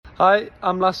Hi,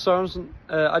 I'm Lars Sørensen.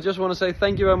 I just want to say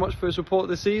thank you very much for your support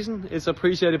this season. It's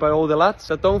appreciated by all the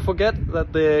lads. Don't forget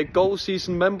that the goal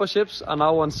season memberships are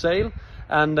now on sale,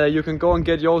 and you can go and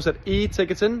get yours at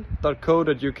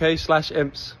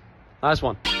eticketing.co.uk/imps. Nice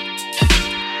one.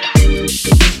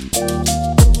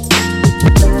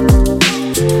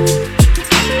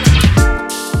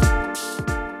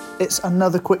 It's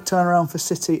another quick turnaround for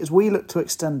City as we look to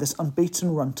extend this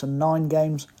unbeaten run to 9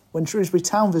 games when Shrewsbury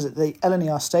Town visit the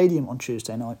LNER Stadium on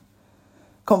Tuesday night.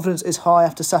 Confidence is high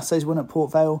after Saturday's win at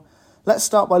Port Vale. Let's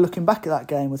start by looking back at that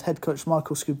game with head coach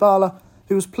Michael Skubala,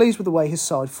 who was pleased with the way his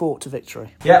side fought to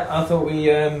victory. Yeah, I thought we,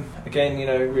 again,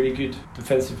 really good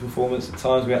defensive performance. At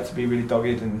times we had to be really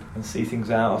dogged and see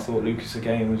things out. I thought Lucas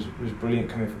again was brilliant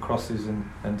coming for crosses and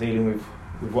dealing with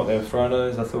what they were throwing at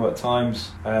us. I thought at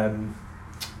times, when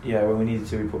we needed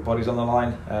to, we put bodies on the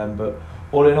line. But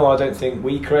all in all, I don't think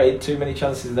we created too many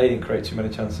chances. They didn't create too many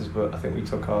chances, but I think we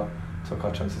took our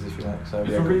chances, if you like. So, it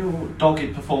was a real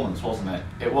dogged performance, wasn't it?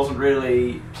 It wasn't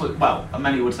really,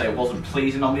 many would say it wasn't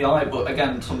pleasing on the eye, but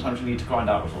again, sometimes you need to grind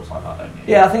out results like that, don't you?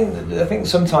 Yeah, I think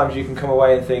sometimes you can come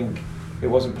away and think it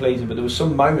wasn't pleasing, but there were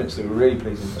some moments that were really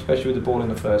pleasing, especially with the ball in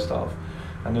the first half,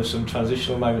 and there were some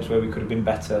transitional moments where we could have been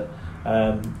better.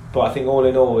 But I think all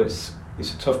in all, it's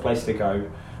a tough place to go.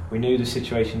 We knew the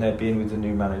situation they'd be in with the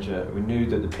new manager. We knew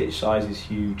that the pitch size is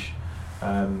huge.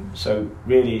 So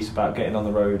really it's about getting on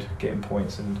the road, getting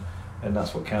points, and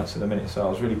that's what counts at the minute. So I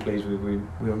was really pleased we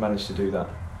managed to do that.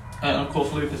 And of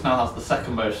course Lucas now has the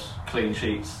second most clean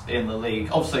sheets in the league.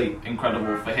 Obviously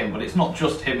incredible for him, but it's not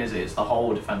just him, is it? It's the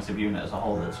whole defensive unit as a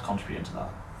whole that's contributing to that.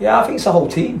 Yeah, I think it's the whole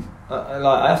team.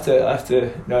 I have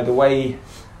to the way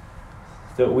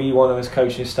that we want as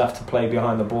coaching staff to play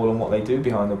behind the ball and what they do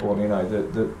behind the ball.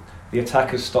 The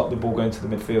attackers stop the ball going to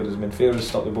the midfielders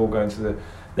stop the ball going to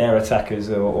their attackers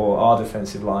or our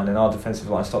defensive line, and our defensive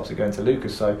line stops it going to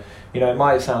Lucas. So it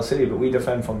might sound silly, but we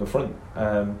defend from the front.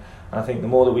 And I think the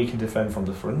more that we can defend from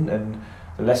the front, and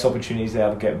the less opportunities they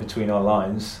have to get between our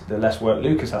lines, the less work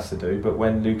Lucas has to do. But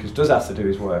when Lucas does have to do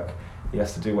his work, he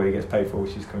has to do what he gets paid for,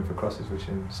 which is coming for crosses, which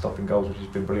is stopping goals, which has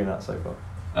been brilliant at so far.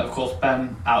 Of course,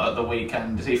 Ben out at the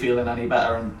weekend. Is he feeling any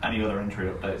better, and any other injury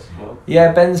updates as well?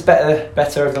 Yeah, Ben's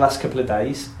better over the last couple of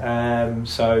days.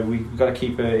 So we've got to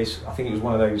keep I think it was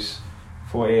one of those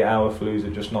 48-hour flus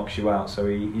that just knocks you out. So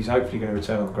he's hopefully going to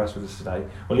return on the grass with us today.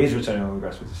 Well, he is returning on the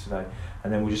grass with us today,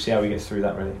 and then we'll just see how he gets through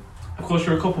that, really. Of course,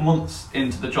 you're a couple of months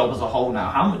into the job as a whole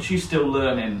now. How much are you still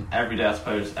learning every day? I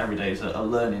suppose every day is a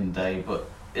learning day, but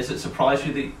is it surprised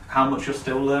you how much you're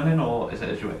still learning, or is it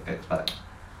as you expect?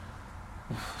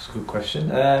 That's a good question.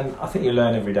 I think you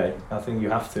learn every day. I think you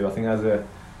have to. I think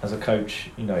as a coach,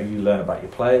 you learn about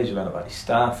your players, you learn about your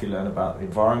staff, you learn about the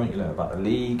environment, you learn about the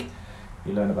league,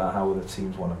 you learn about how other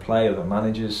teams want to play, other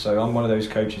managers. So I'm one of those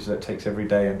coaches that takes every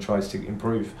day and tries to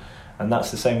improve. And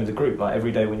that's the same with the group. Like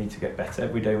every day we need to get better,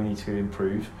 every day we need to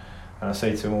improve. And I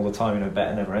say to them all the time,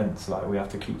 better never ends. Like we have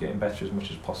to keep getting better as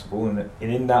much as possible, and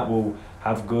in that we'll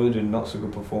have good and not so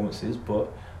good performances,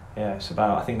 but yeah,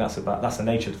 I think that's the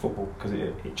nature of football, because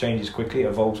it changes quickly, it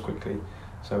evolves quickly,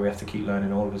 so we have to keep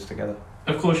learning, all of us together.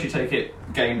 Of course you take it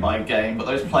game by game, but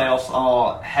those playoffs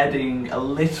are heading a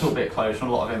little bit closer, and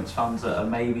a lot of Imps fans are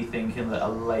maybe thinking that a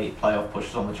late playoff push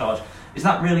is on the charge. Is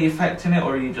that really affecting it,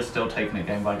 or are you just still taking it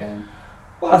game by game?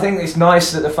 Well, I think it's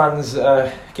nice that the fans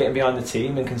are getting behind the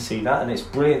team and can see that, and it's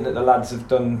brilliant that the lads have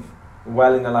done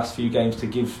well in the last few games to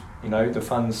give the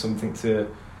fans something to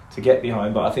get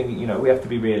behind. But I think we have to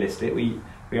be realistic. We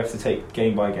have to take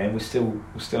game by game. We're still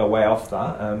a way off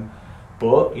that.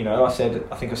 But I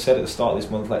think I said at the start of this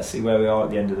month, let's see where we are at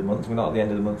the end of the month. We're not at the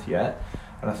end of the month yet,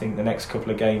 and I think the next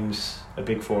couple of games are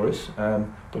big for us.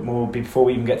 But more before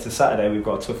we even get to Saturday, we've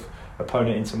got a tough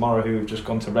opponent in tomorrow who have just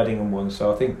gone to Reading and won.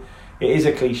 So I think it is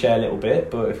a cliche a little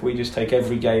bit, but if we just take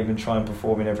every game and try and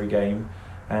perform in every game,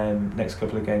 and next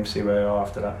couple of games see where we are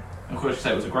after that. Of course, you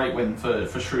say it was a great win for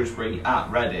Shrewsbury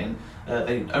at Reading.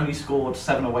 They only scored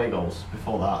 7 away goals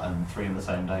before that, and 3 in the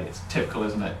same day. It's typical,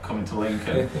 isn't it, coming to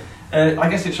Lincoln? I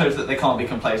guess it shows that they can't be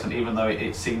complacent, even though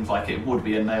it seems like it would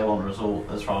be a nail-on result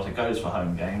as far as it goes for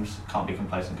home games. Can't be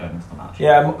complacent going into the match.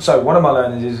 Yeah, so one of my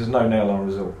learnings is there's no nail-on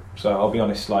result. So I'll be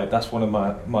honest, that's one of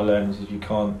my learnings, is you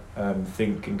can't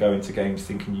think and go into games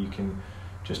thinking you can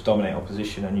just dominate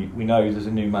opposition. And we know there's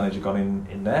a new manager gone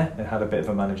in there and had a bit of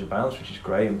a manager bounce, which is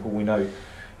great. And Paul, we know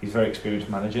he's a very experienced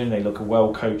manager, and they look a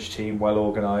well-coached team,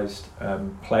 well-organised,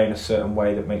 playing a certain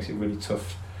way that makes it really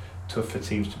tough for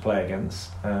teams to play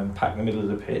against. Pack the middle of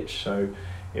the pitch, so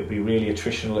it'll be really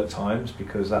attritional at times,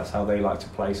 because that's how they like to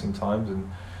play sometimes. And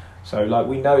so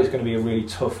we know it's going to be a really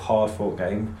tough, hard-fought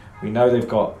game. We know they've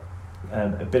got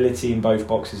ability in both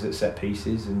boxes at set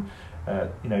pieces, and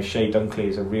Shea Dunkley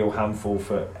is a real handful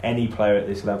for any player at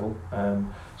this level.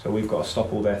 So we've got to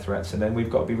stop all their threats, and then we've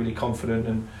got to be really confident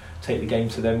and take the game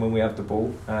to them when we have the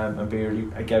ball, and be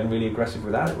really aggressive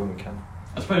without it when we can.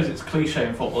 I suppose it's cliche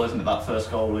in football, isn't it? That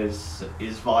first goal is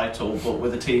vital, but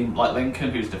with a team like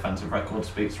Lincoln, whose defensive record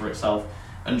speaks for itself,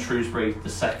 and Shrewsbury, the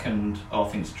second, I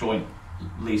think it's joint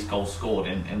least goals scored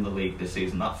in the league this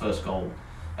season, that first goal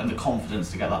and the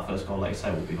confidence to get that first goal, like you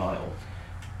say, will be vital.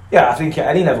 Yeah, I think at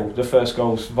any level the first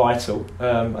goal's vital.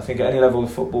 I think at any level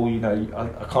of football,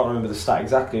 I can't remember the stat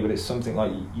exactly, but it's something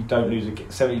like you don't lose.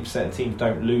 70% of teams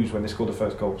don't lose when they score the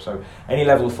first goal. So any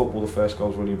level of football, the first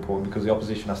goal is really important because the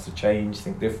opposition has to change,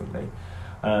 think differently.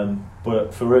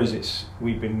 But for us,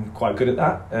 we've been quite good at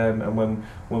that. And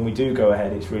when we do go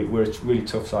ahead, we're a really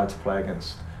tough side to play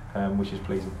against, which is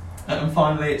pleasing. And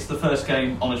finally, it's the first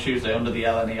game on a Tuesday under the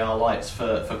LNER lights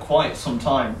for quite some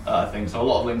time, I think. So a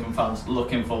lot of Lincoln fans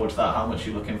looking forward to that. How much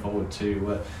are you looking forward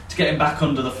to getting back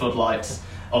under the floodlights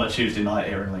on a Tuesday night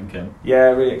here in Lincoln? Yeah,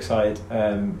 really excited.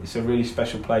 It's a really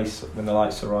special place when the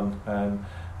lights are on,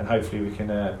 and hopefully we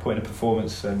can put in a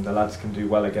performance and the lads can do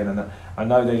well again. And I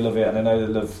know they love it, and I know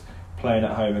they love playing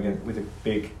at home again with a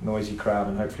big, noisy crowd,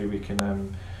 and hopefully we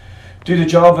can do the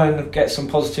job and get some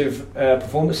positive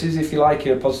performances, if you like.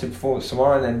 A positive performance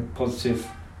tomorrow, and then positive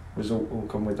result will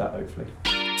come with that, hopefully.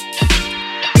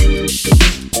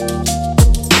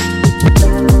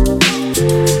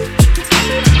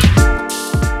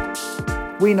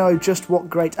 We know just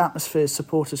what great atmospheres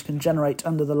supporters can generate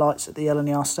under the lights at the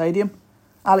LNER Stadium.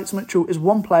 Alex Mitchell is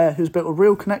one player who's built a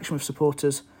real connection with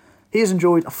supporters. He has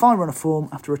enjoyed a fine run of form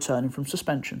after returning from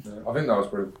suspension. I think that was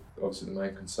probably obviously the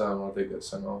main concern when I did get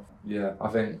sent off. Yeah, I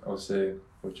think obviously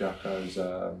with Jacko's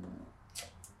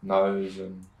nose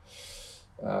and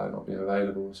not being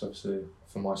available, it's obviously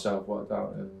for myself worked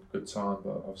out in good time.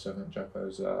 But obviously I think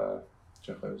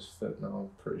Jacko's fit now, I'm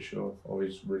pretty sure, or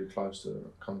he's really close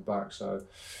to coming back. So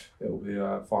it'll be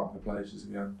fighting for places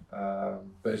again.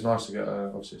 But it's nice to get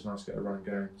a run of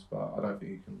games. But I don't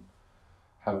think you can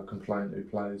have a complaint who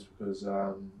plays because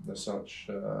there's such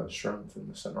strength in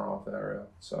the centre half area.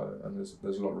 So and there's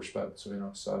a lot of respect between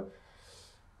us. So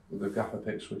the gaffer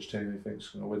picks which team he thinks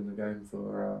is going to win the game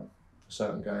for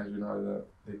certain games. We know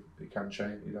that he can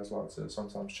change. He does like to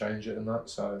sometimes change it and that.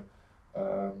 So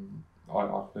I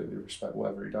completely respect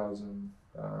whatever he does, and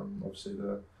obviously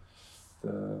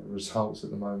the results at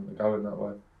the moment are going that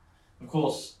way. Of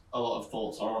course, a lot of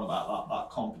thoughts are on about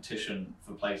that competition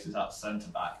for places at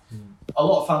centre back. A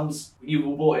lot of fans, you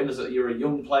were brought in as you're a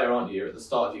young player, aren't you? You're at the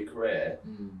start of your career,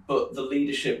 but the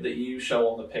leadership that you show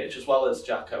on the pitch, as well as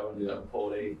Jacko and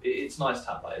Paulie, it's nice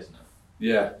to have that, isn't it?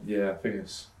 Yeah. I think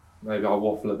it's maybe I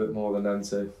waffle a bit more than them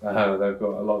two. They've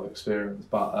got a lot of experience,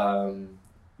 but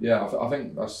I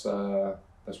think that's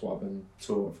what I've been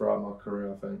taught throughout my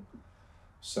career. I think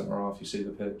centre half, you see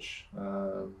the pitch.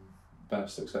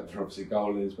 Best, except for obviously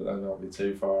goalies, but they'll not be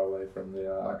too far away from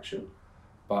the action.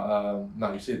 But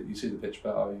no, you see the pitch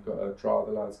better. You've got to drive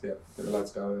the lads, get the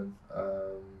lads going.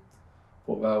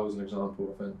 Port Vale was an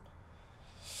example. I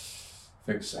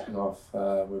think second half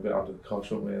we're a bit under the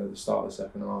cosh, weren't we, at the start of the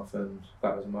second half, and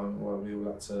that was a moment where we all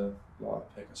had to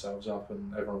pick ourselves up,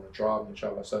 and everyone was driving each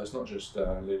other. So it's not just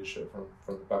leadership from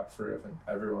the back three. I think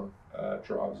everyone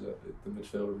drives it. The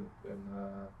midfield in.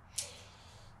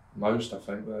 Most, I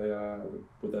think, they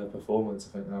with their performance,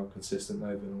 I think how consistent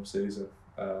they've been all season.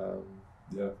 I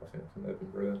think they've been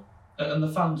brilliant. And the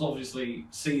fans obviously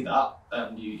see that,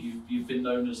 and you've been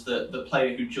known as the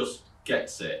player who just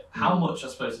gets it. How much, I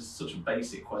suppose, is such a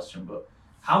basic question, but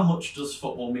how much does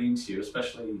football mean to you,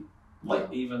 especially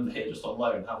even here just on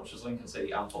loan? How much does Lincoln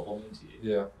City and football mean to you?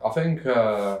 Yeah, I think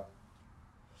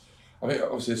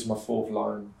obviously this is my fourth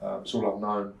loan. It's all I've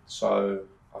known, so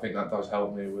I think that does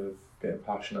help me with getting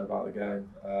passionate about the game.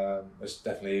 It's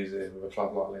definitely easy with a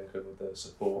club like Lincoln with the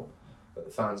support that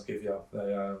the fans give you.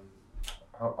 They,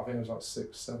 I think it was like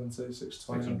 670,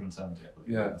 620.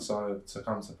 670. Yeah, so to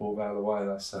come to Port Vale away,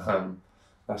 that's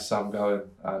some going,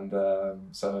 and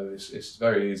so it's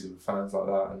very easy with fans like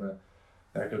that, and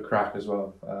they're a good crack as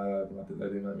well. They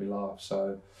do make me laugh,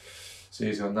 so it's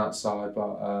easy on that side.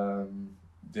 But I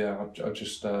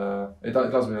just it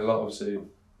does mean a lot, obviously.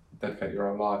 Dedicate your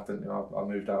whole life, didn't you? I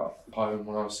moved out home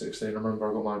when I was 16. I remember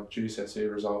I got my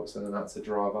GCSE results and then had to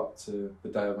drive up to the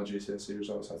day of my GCSE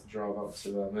results. I had to drive up to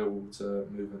Millwall to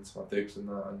move into my digs and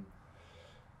that. And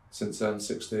since then,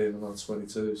 16 and I'm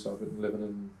 22, so I've been living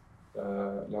in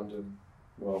London.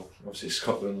 Well, obviously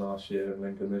Scotland last year and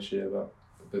Lincoln this year, but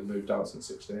I've been moved out since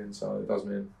 16. So it does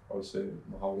mean obviously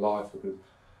my whole life because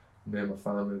me and my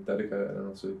family are dedicated, and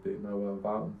obviously didn't know where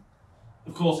about them.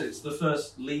 Of course, it's the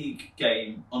first league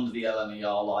game under the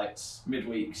LNER lights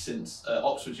midweek since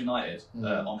Oxford United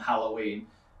on Halloween.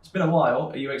 It's been a while.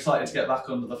 Are you excited to get back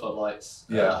under the floodlights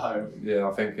at home? Yeah,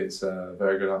 I think it's a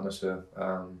very good atmosphere.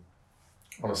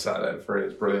 On a Saturday at 3,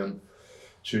 it's brilliant.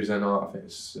 Tuesday night, I think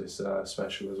it's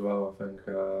special as well. I think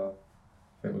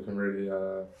we can really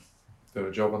do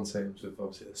a job on teams with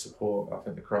obviously the support. I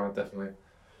think the crowd definitely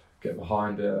get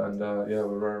behind it, and we're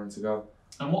raring to go.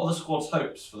 And what are the squad's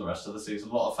hopes for the rest of the season?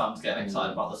 A lot of fans getting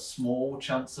excited about the small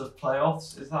chance of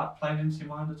playoffs. Is that playing into your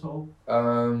mind at all?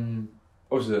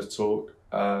 Obviously, there's talk.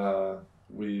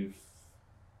 We've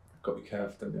got to be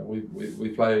careful, don't we?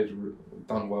 We've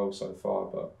done well so far,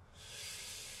 but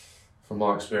from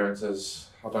my experiences,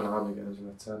 I don't know how many games,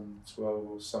 10, 12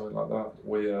 or something like that.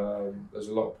 There's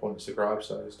a lot of points to grab,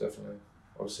 so it's definitely,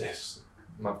 obviously, as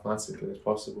mathematically as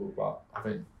possible, but I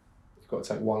think you've got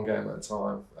to take one game at a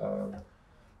time.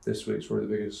 This week's probably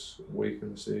the biggest week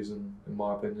in the season, in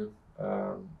my opinion.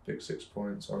 Big 6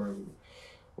 points. I know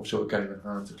we've got a game in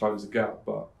hand to close the gap,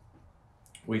 but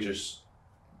I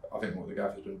think what the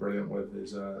gaffer's has been brilliant with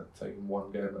is taking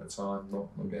one game at a time, not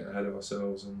getting ahead of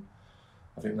ourselves, and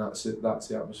I think that's it. That's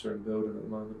the atmosphere in the building at the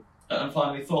moment. And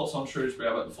finally, thoughts on Shrewsbury?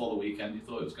 I bet before the weekend you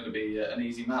thought it was going to be an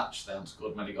easy match. They hadn't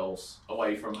scored many goals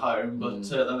away from home, but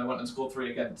then they went and scored 3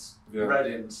 against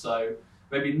Reading, so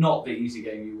maybe not the easy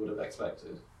game you would have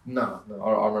expected. No.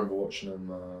 I remember watching them.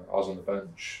 I was on the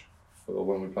bench for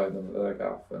when we played them at their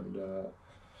gaff, and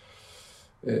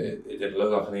it didn't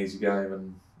look like an easy game.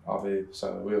 And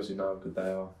so we obviously know how good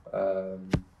they are.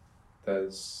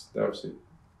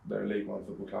 They're a League One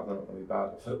football club. They're not going to be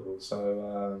bad at football.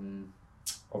 So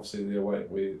obviously the away,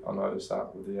 I noticed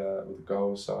that with the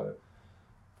goals. So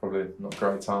probably not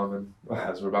great timing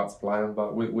as we're about to play them.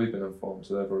 But we've been informed,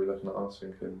 so they're probably looking at us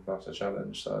thinking that's a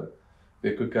challenge. So be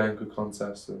a good game, good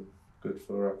contest, and good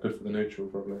for the neutral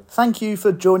probably. Thank you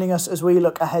for joining us as we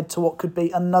look ahead to what could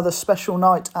be another special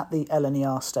night at the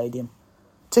LNER Stadium.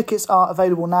 Tickets are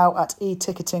available now at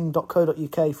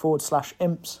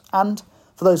eticketing.co.uk/Imps, and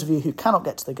for those of you who cannot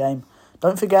get to the game,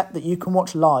 don't forget that you can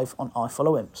watch live on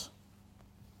iFollowImps.